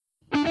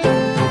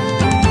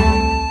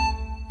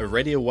a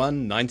Radio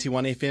 1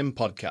 91 FM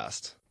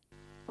podcast.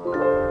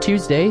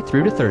 Tuesday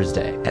through to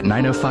Thursday at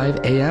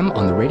 9:05 a.m.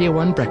 on the Radio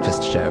 1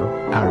 Breakfast Show,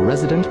 our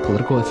resident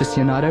political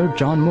aficionado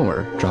John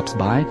Moore drops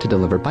by to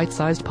deliver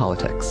bite-sized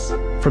politics.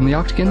 From the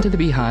Octagon to the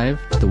Beehive,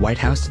 to the White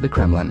House to the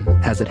Kremlin.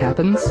 As it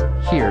happens,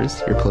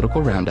 here's your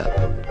political roundup.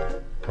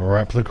 All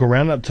right, political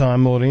roundup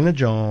time, Morena,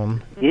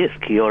 John. Yes,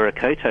 kia ora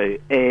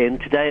koutou.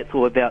 And today it's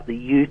all about the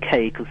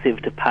UK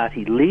Conservative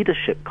Party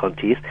leadership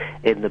contest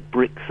and the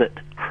Brexit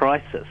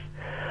crisis.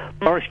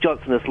 Boris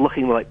Johnson is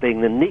looking like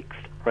being the next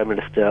Prime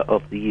Minister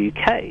of the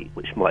UK,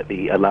 which might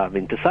be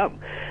alarming to some.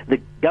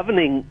 The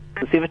governing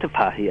Conservative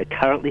Party are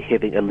currently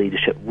having a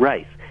leadership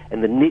race,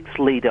 and the next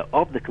leader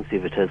of the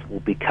Conservatives will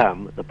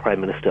become the Prime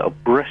Minister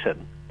of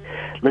Britain.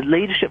 The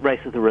leadership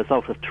race is a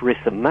result of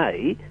Theresa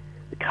May,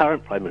 the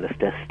current Prime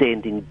Minister,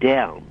 standing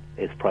down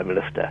as Prime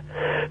Minister.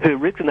 Her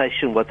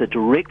resignation was a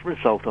direct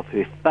result of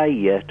her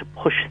failure to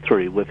push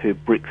through with her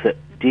Brexit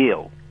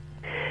deal.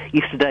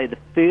 Yesterday, the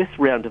first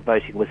round of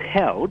voting was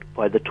held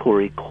by the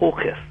Tory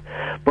caucus.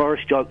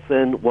 Boris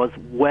Johnson was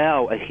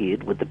well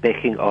ahead with the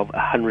backing of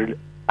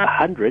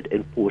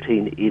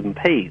 114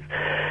 MPs.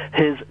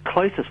 His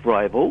closest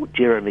rival,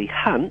 Jeremy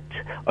Hunt,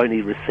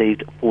 only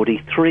received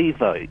 43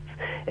 votes.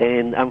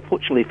 And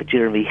unfortunately for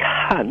Jeremy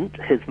Hunt,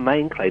 his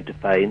main claim to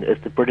fame is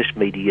the British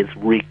media's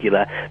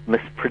regular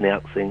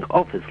mispronouncing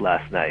of his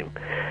last name,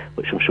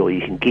 which I'm sure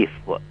you can guess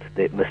what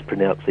that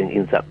mispronouncing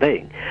ends up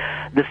being.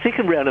 The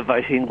second round of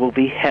voting will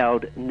be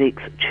held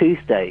next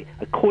Tuesday.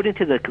 According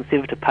to the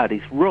Conservative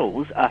Party's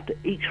rules, after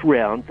each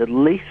round, the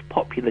least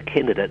popular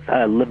candidates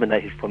are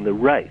eliminated from the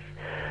race.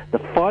 The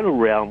final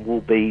round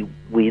will be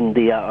when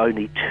there are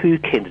only two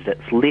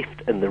candidates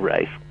left in the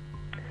race.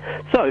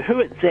 So, who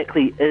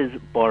exactly is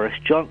Boris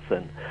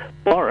Johnson?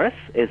 Boris,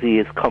 as he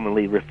is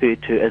commonly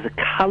referred to, is a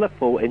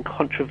colourful and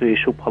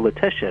controversial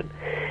politician.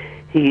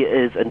 He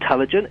is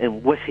intelligent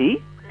and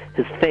witty.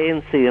 His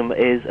fans see him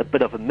as a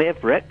bit of a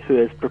maverick who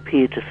is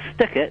prepared to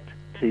stick it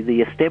to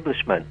the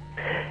establishment.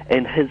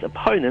 And his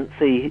opponents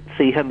see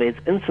him as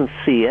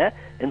insincere,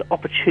 an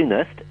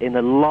opportunist and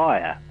a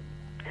liar.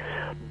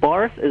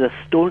 Boris is a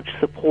staunch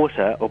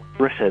supporter of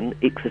Britain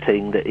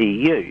exiting the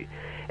EU,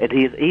 and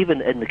he has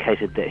even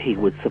indicated that he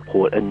would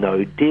support a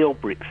no-deal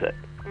Brexit.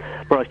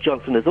 Boris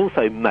Johnson is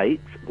also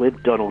mates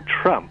with Donald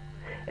Trump,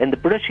 and the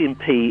British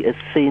MP is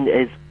seen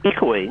as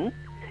echoing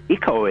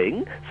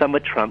some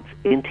of Trump's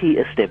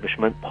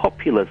anti-establishment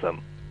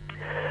populism.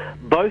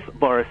 Both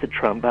Boris and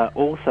Trump are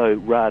also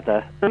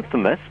rather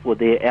infamous for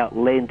their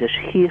outlandish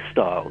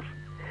hairstyles.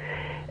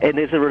 And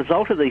as a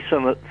result of these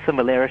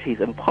similarities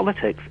in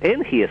politics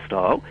and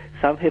hairstyle,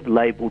 some have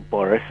labelled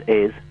Boris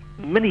as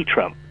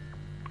mini-Trump.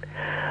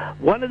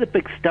 One of the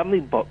big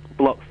stumbling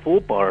blocks for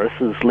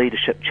Boris's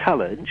leadership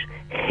challenge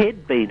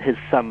had been his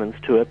summons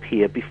to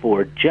appear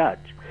before a judge.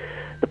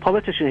 The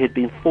politician had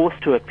been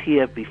forced to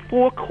appear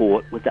before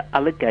court with the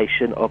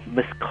allegation of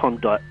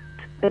misconduct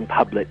in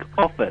public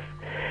office.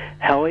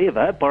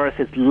 However, Boris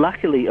has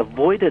luckily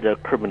avoided a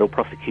criminal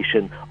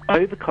prosecution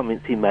over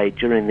comments he made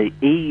during the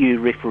EU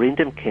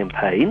referendum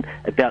campaign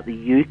about the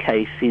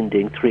UK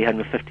sending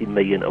 $350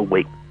 million a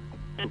week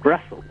to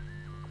Brussels.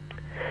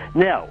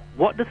 Now,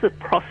 what does the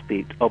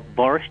prospect of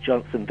Boris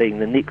Johnson being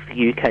the next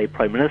UK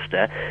Prime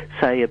Minister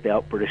say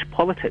about British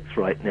politics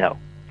right now?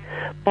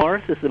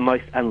 Boris is the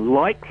most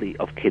unlikely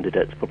of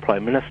candidates for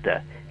Prime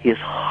Minister. He is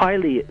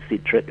highly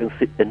eccentric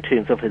in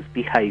terms of his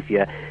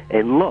behaviour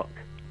and look.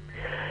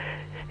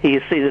 He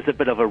is seen as a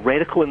bit of a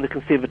radical in the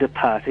Conservative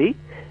Party,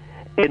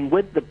 and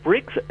with the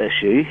Brexit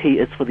issue, he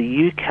is for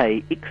the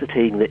UK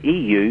exiting the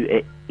EU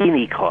at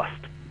any cost.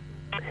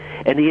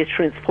 And he has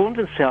transformed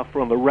himself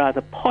from a rather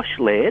posh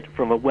lad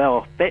from a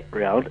well-off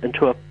background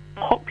into a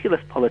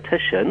populist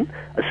politician,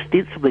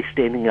 ostensibly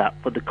standing up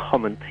for the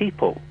common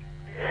people.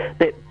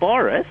 That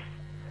Boris,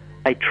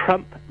 a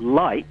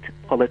Trump-light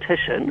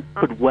politician,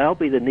 could well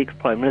be the next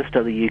Prime Minister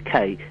of the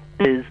UK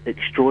is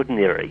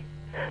extraordinary.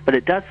 But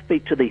it does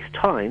speak to these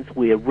times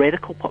where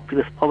radical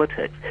populist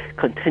politics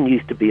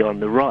continues to be on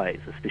the rise,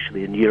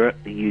 especially in Europe,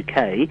 the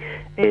UK,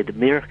 and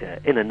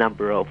America, and a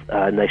number of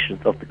nations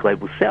of the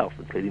global south,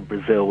 including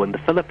Brazil and the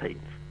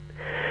Philippines.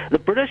 The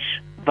British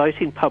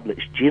voting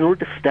public's general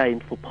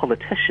disdain for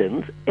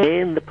politicians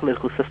and the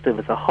political system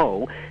as a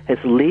whole has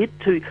led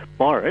to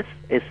Boris,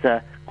 as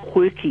the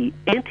quirky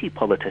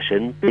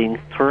anti-politician, being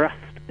thrust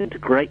into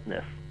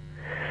greatness.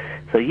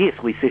 So yes,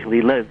 we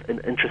certainly live in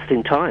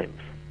interesting times.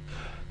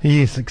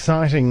 Yes,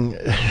 exciting.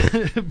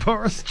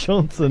 Boris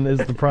Johnson is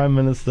the Prime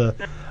Minister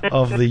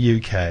of the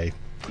UK.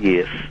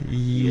 Yes.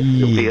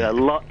 There'll be a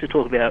lot to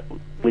talk about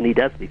when he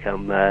does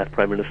become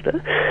Prime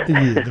Minister.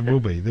 Yeah,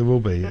 there will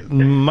be.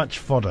 Much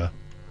fodder.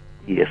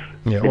 Yes.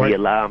 Yeah, the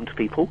alarmed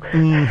people.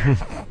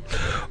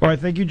 All right,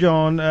 thank you,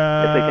 John.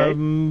 That's okay.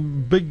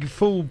 Big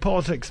Full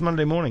Politics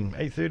Monday morning,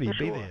 8:30. Sure.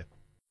 Be there.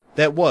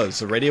 That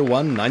was a Radio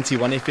 1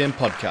 91 FM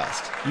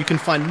podcast. You can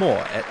find more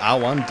at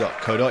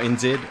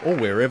r1.co.nz or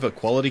wherever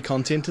quality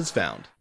content is found.